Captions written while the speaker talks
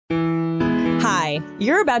Hi,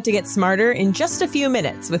 you're about to get smarter in just a few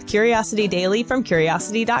minutes with Curiosity Daily from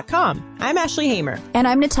Curiosity.com. I'm Ashley Hamer. And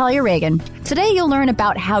I'm Natalia Reagan. Today you'll learn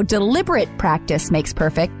about how deliberate practice makes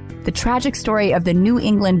perfect, the tragic story of the New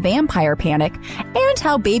England vampire panic, and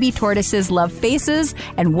how baby tortoises love faces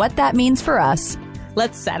and what that means for us.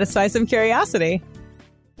 Let's satisfy some curiosity.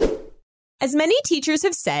 As many teachers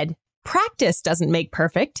have said, practice doesn't make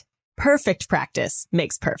perfect. Perfect practice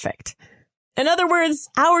makes perfect. In other words,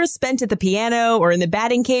 hours spent at the piano or in the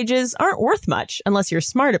batting cages aren't worth much unless you're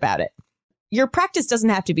smart about it. Your practice doesn't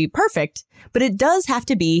have to be perfect, but it does have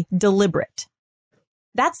to be deliberate.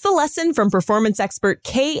 That's the lesson from performance expert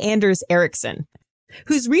Kay Anders Erickson,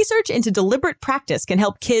 whose research into deliberate practice can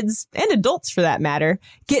help kids, and adults for that matter,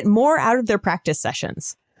 get more out of their practice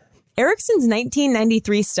sessions. Erickson's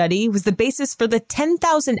 1993 study was the basis for the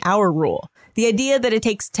 10,000-hour rule, the idea that it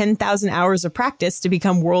takes 10,000 hours of practice to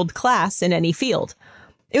become world-class in any field.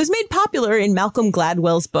 It was made popular in Malcolm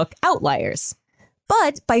Gladwell's book Outliers.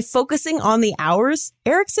 But by focusing on the hours,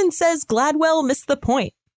 Erickson says Gladwell missed the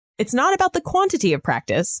point. It's not about the quantity of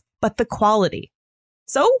practice, but the quality.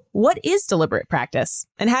 So, what is deliberate practice,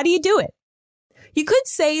 and how do you do it? You could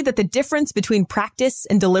say that the difference between practice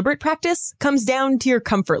and deliberate practice comes down to your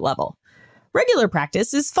comfort level. Regular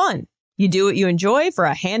practice is fun. You do what you enjoy for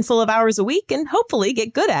a handful of hours a week and hopefully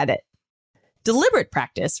get good at it. Deliberate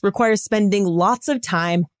practice requires spending lots of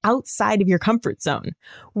time outside of your comfort zone,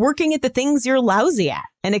 working at the things you're lousy at,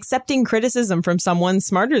 and accepting criticism from someone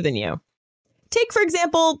smarter than you. Take, for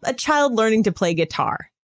example, a child learning to play guitar.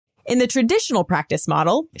 In the traditional practice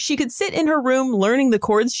model, she could sit in her room learning the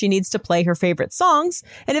chords she needs to play her favorite songs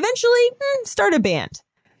and eventually start a band.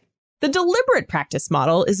 The deliberate practice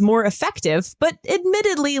model is more effective, but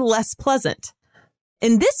admittedly less pleasant.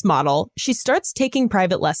 In this model, she starts taking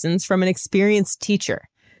private lessons from an experienced teacher.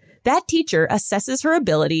 That teacher assesses her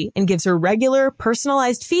ability and gives her regular,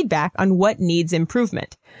 personalized feedback on what needs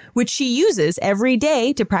improvement, which she uses every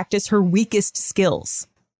day to practice her weakest skills.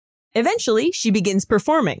 Eventually, she begins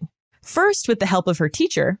performing, first with the help of her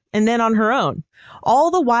teacher, and then on her own, all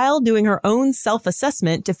the while doing her own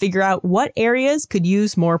self-assessment to figure out what areas could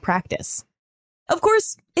use more practice. Of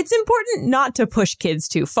course, it's important not to push kids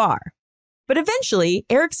too far. But eventually,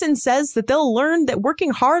 Erickson says that they'll learn that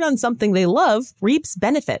working hard on something they love reaps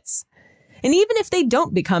benefits. And even if they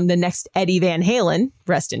don't become the next Eddie Van Halen,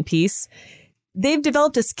 rest in peace, they've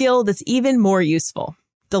developed a skill that's even more useful: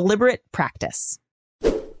 deliberate practice.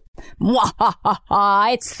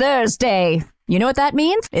 Mwahaha, it's Thursday. You know what that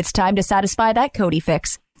means? It's time to satisfy that Cody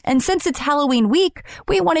fix. And since it's Halloween week,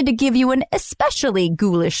 we wanted to give you an especially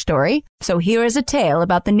ghoulish story. So here is a tale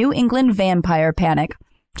about the New England vampire panic.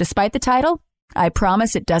 Despite the title, I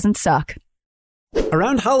promise it doesn't suck.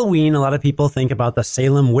 Around Halloween, a lot of people think about the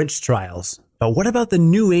Salem witch trials. But what about the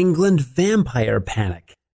New England vampire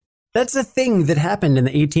panic? That's a thing that happened in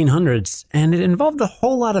the 1800s, and it involved a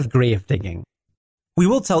whole lot of grave digging. We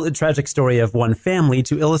will tell the tragic story of one family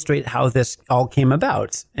to illustrate how this all came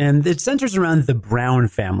about, and it centers around the Brown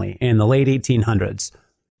family in the late 1800s.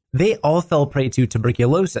 They all fell prey to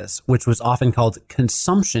tuberculosis, which was often called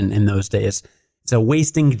consumption in those days. It's a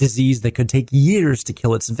wasting disease that could take years to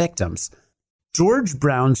kill its victims. George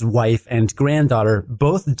Brown's wife and granddaughter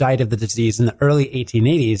both died of the disease in the early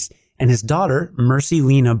 1880s, and his daughter, Mercy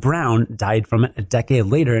Lena Brown, died from it a decade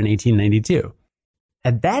later in 1892.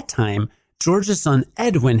 At that time, George's son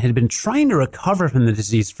Edwin had been trying to recover from the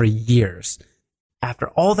disease for years. After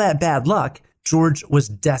all that bad luck, George was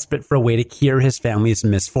desperate for a way to cure his family's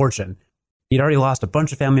misfortune. He'd already lost a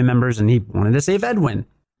bunch of family members and he wanted to save Edwin.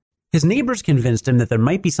 His neighbors convinced him that there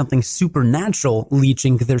might be something supernatural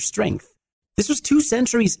leeching their strength. This was 2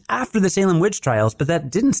 centuries after the Salem witch trials, but that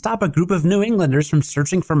didn't stop a group of New Englanders from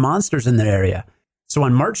searching for monsters in their area. So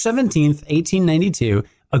on March 17th, 1892,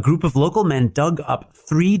 a group of local men dug up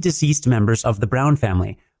 3 deceased members of the Brown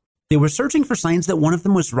family. They were searching for signs that one of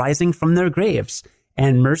them was rising from their graves,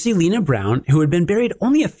 and Mercy Lena Brown, who had been buried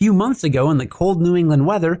only a few months ago in the cold New England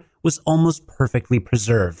weather, was almost perfectly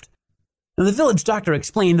preserved. Now, the village doctor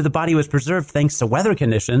explained the body was preserved thanks to weather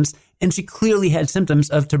conditions, and she clearly had symptoms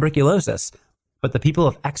of tuberculosis. But the people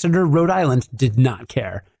of Exeter, Rhode Island, did not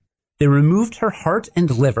care. They removed her heart and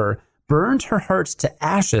liver, burned her heart to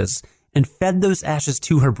ashes, and fed those ashes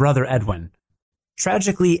to her brother Edwin.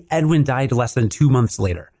 Tragically, Edwin died less than 2 months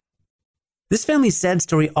later. This family's sad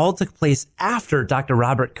story all took place after Dr.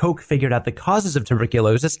 Robert Koch figured out the causes of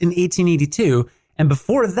tuberculosis in 1882, and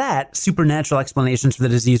before that, supernatural explanations for the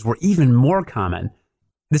disease were even more common.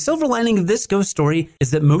 The silver lining of this ghost story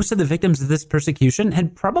is that most of the victims of this persecution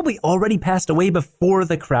had probably already passed away before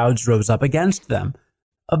the crowds rose up against them.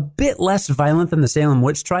 A bit less violent than the Salem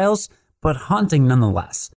witch trials, but haunting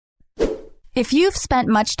nonetheless. If you've spent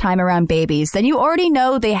much time around babies, then you already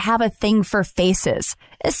know they have a thing for faces,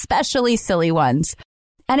 especially silly ones.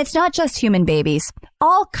 And it's not just human babies.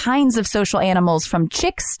 All kinds of social animals, from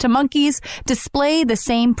chicks to monkeys, display the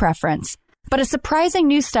same preference. But a surprising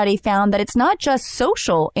new study found that it's not just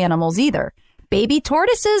social animals either. Baby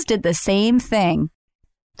tortoises did the same thing.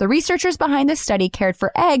 The researchers behind this study cared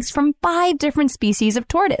for eggs from 5 different species of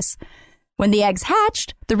tortoise. When the eggs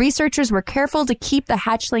hatched, the researchers were careful to keep the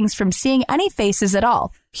hatchlings from seeing any faces at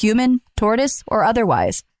all, human, tortoise, or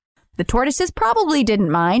otherwise. The tortoises probably didn't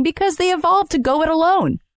mind because they evolved to go it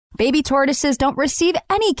alone. Baby tortoises don't receive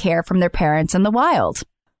any care from their parents in the wild.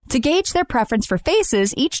 To gauge their preference for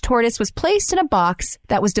faces, each tortoise was placed in a box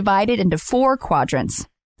that was divided into 4 quadrants.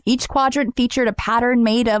 Each quadrant featured a pattern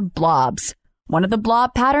made of blobs. One of the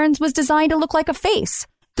blob patterns was designed to look like a face.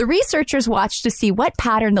 The researchers watched to see what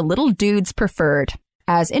pattern the little dudes preferred,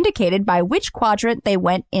 as indicated by which quadrant they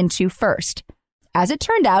went into first. As it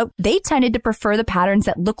turned out, they tended to prefer the patterns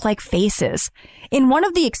that look like faces. In one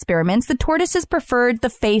of the experiments, the tortoises preferred the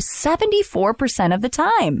face 74% of the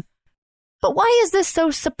time. But why is this so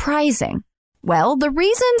surprising? Well, the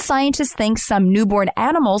reason scientists think some newborn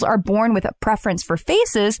animals are born with a preference for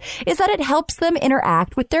faces is that it helps them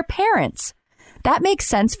interact with their parents. That makes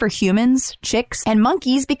sense for humans, chicks, and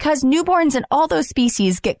monkeys because newborns in all those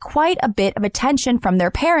species get quite a bit of attention from their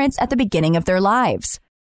parents at the beginning of their lives.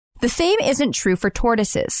 The same isn't true for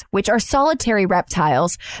tortoises, which are solitary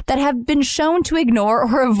reptiles that have been shown to ignore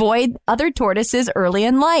or avoid other tortoises early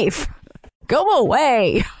in life. Go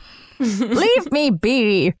away! Leave me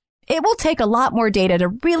be! It will take a lot more data to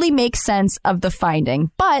really make sense of the finding,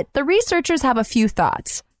 but the researchers have a few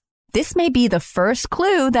thoughts. This may be the first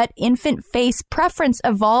clue that infant face preference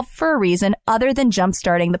evolved for a reason other than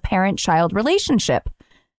jumpstarting the parent-child relationship.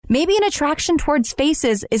 Maybe an attraction towards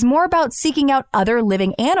faces is more about seeking out other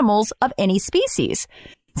living animals of any species,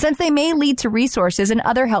 since they may lead to resources and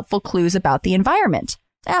other helpful clues about the environment.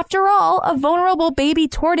 After all, a vulnerable baby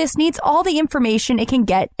tortoise needs all the information it can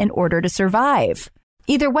get in order to survive.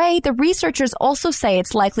 Either way, the researchers also say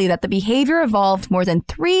it's likely that the behavior evolved more than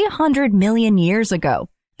 300 million years ago,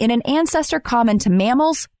 in an ancestor common to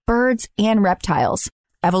mammals, birds, and reptiles.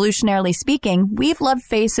 Evolutionarily speaking, we've loved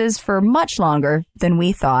faces for much longer than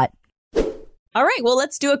we thought. All right, well,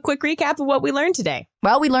 let's do a quick recap of what we learned today.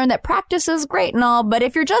 Well, we learned that practice is great and all, but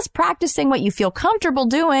if you're just practicing what you feel comfortable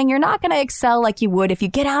doing, you're not going to excel like you would if you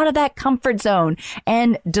get out of that comfort zone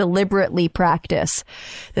and deliberately practice.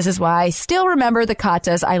 This is why I still remember the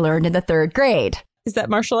katas I learned in the 3rd grade. Is that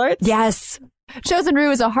martial arts? Yes. Chosen-ryu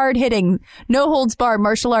is a hard-hitting, no-holds-barred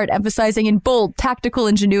martial art emphasizing in bold, tactical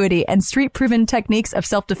ingenuity and street-proven techniques of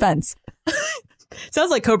self-defense.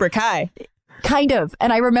 Sounds like Cobra Kai. Kind of.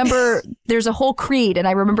 And I remember there's a whole creed, and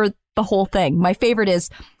I remember the whole thing. My favorite is,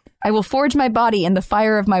 I will forge my body in the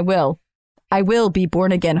fire of my will. I will be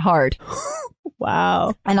born again hard.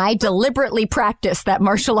 Wow. And I deliberately practiced that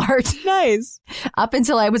martial art. Nice. Up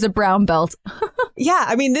until I was a brown belt. Yeah,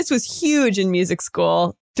 I mean, this was huge in music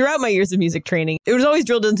school. Throughout my years of music training, it was always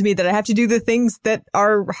drilled into me that I have to do the things that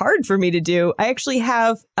are hard for me to do. I actually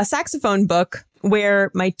have a saxophone book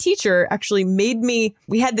where my teacher actually made me,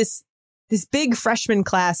 we had this big freshman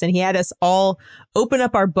class, and he had us all open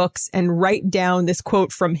up our books and write down this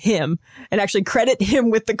quote from him and actually credit him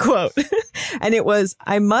with the quote. And it was,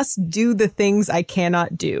 I must do the things I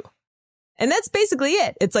cannot do. And that's basically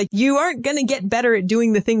it. It's like, you aren't going to get better at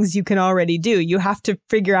doing the things you can already do. You have to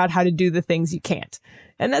figure out how to do the things you can't.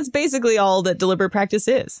 And that's basically all that deliberate practice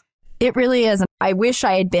is. It really is. I wish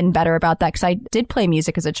I had been better about that because I did play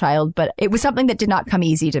music as a child, but it was something that did not come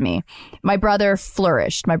easy to me. My brother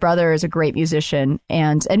flourished. My brother is a great musician,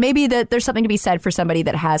 and maybe that there's something to be said for somebody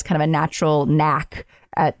that has kind of a natural knack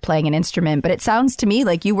at playing an instrument, but it sounds to me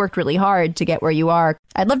like you worked really hard to get where you are.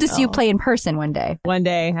 I'd love to see you play in person one day. One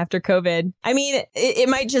day after COVID. I mean, it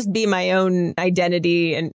might just be my own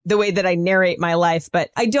identity and the way that I narrate my life, but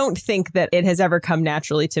I don't think that it has ever come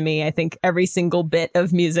naturally to me. I think every single bit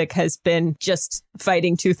of music has been just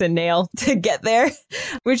fighting tooth and nail to get there,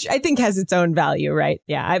 which I think has its own value, right?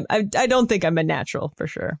 Yeah, I don't think I'm a natural for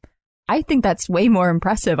sure. I think that's way more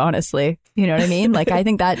impressive, honestly. You know what I mean? Like, I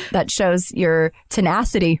think that shows your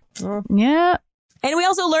tenacity. Yeah. And we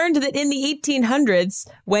also learned that in the 1800s,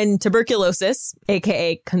 when tuberculosis,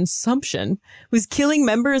 aka consumption, was killing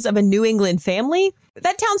members of a New England family,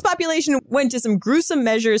 that town's population went to some gruesome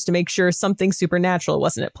measures to make sure something supernatural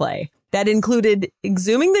wasn't at play. That included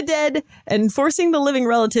exhuming the dead and forcing the living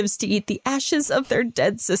relatives to eat the ashes of their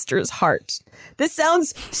dead sister's heart. This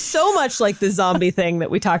sounds so much like the zombie thing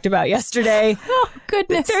that we talked about yesterday. Oh,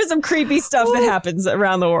 goodness. There's some creepy stuff that happens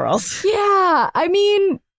around the world. Yeah, I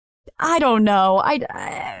mean, I don't know.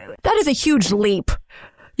 That is a huge leap.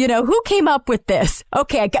 You know, who came up with this?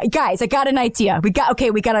 Okay, guys, I got an idea. We got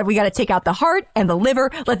to take out the heart and the liver.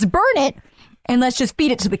 Let's burn it and let's just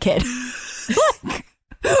feed it to the kid.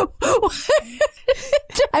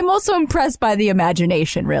 I'm also impressed by the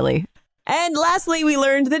imagination, really. And lastly, we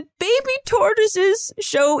learned that baby tortoises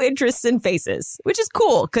show interests in faces, which is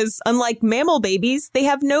cool because unlike mammal babies, they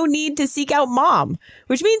have no need to seek out mom,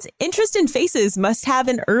 which means interest in faces must have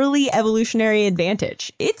an early evolutionary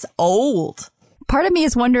advantage. It's old. Part of me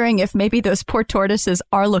is wondering if maybe those poor tortoises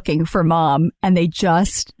are looking for mom and they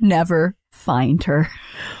just never find her.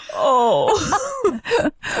 Oh.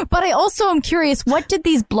 But I also am curious, what did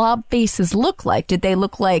these blob faces look like? Did they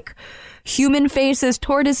look like human faces,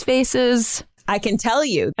 tortoise faces? I can tell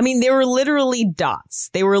you. I mean, they were literally dots.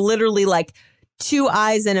 They were literally like 2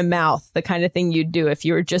 eyes and a mouth, the kind of thing you'd do if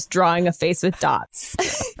you were just drawing a face with dots.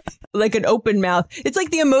 Like an open mouth. It's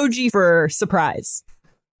like the emoji for surprise.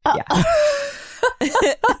 Yeah.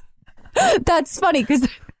 That's funny because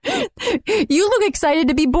you look excited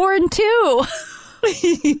to be born too.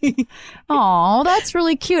 Oh, that's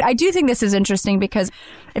really cute. I do think this is interesting because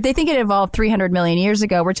if they think it evolved 300 million years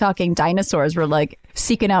ago, we're talking dinosaurs were like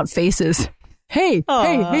seeking out faces. Hey,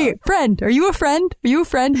 hey, friend. Are you a friend? Are you a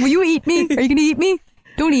friend? Will you eat me? Are you going to eat me?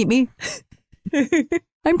 Don't eat me.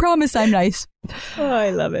 I promise I'm nice. Oh,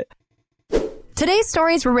 I love it. Today's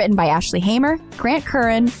stories were written by Ashley Hamer, Grant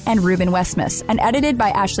Curran, and Ruben Westmus, and edited by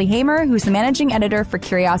Ashley Hamer, who's the managing editor for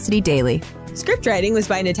Curiosity Daily. Script writing was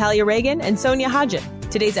by Natalia Reagan and Sonia Hodgett.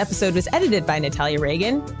 Today's episode was edited by Natalia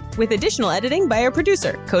Reagan, with additional editing by our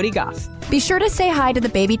producer, Cody Goff. Be sure to say hi to the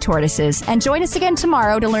baby tortoises and join us again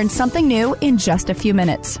tomorrow to learn something new in just a few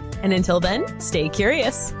minutes. And until then, stay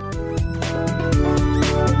curious.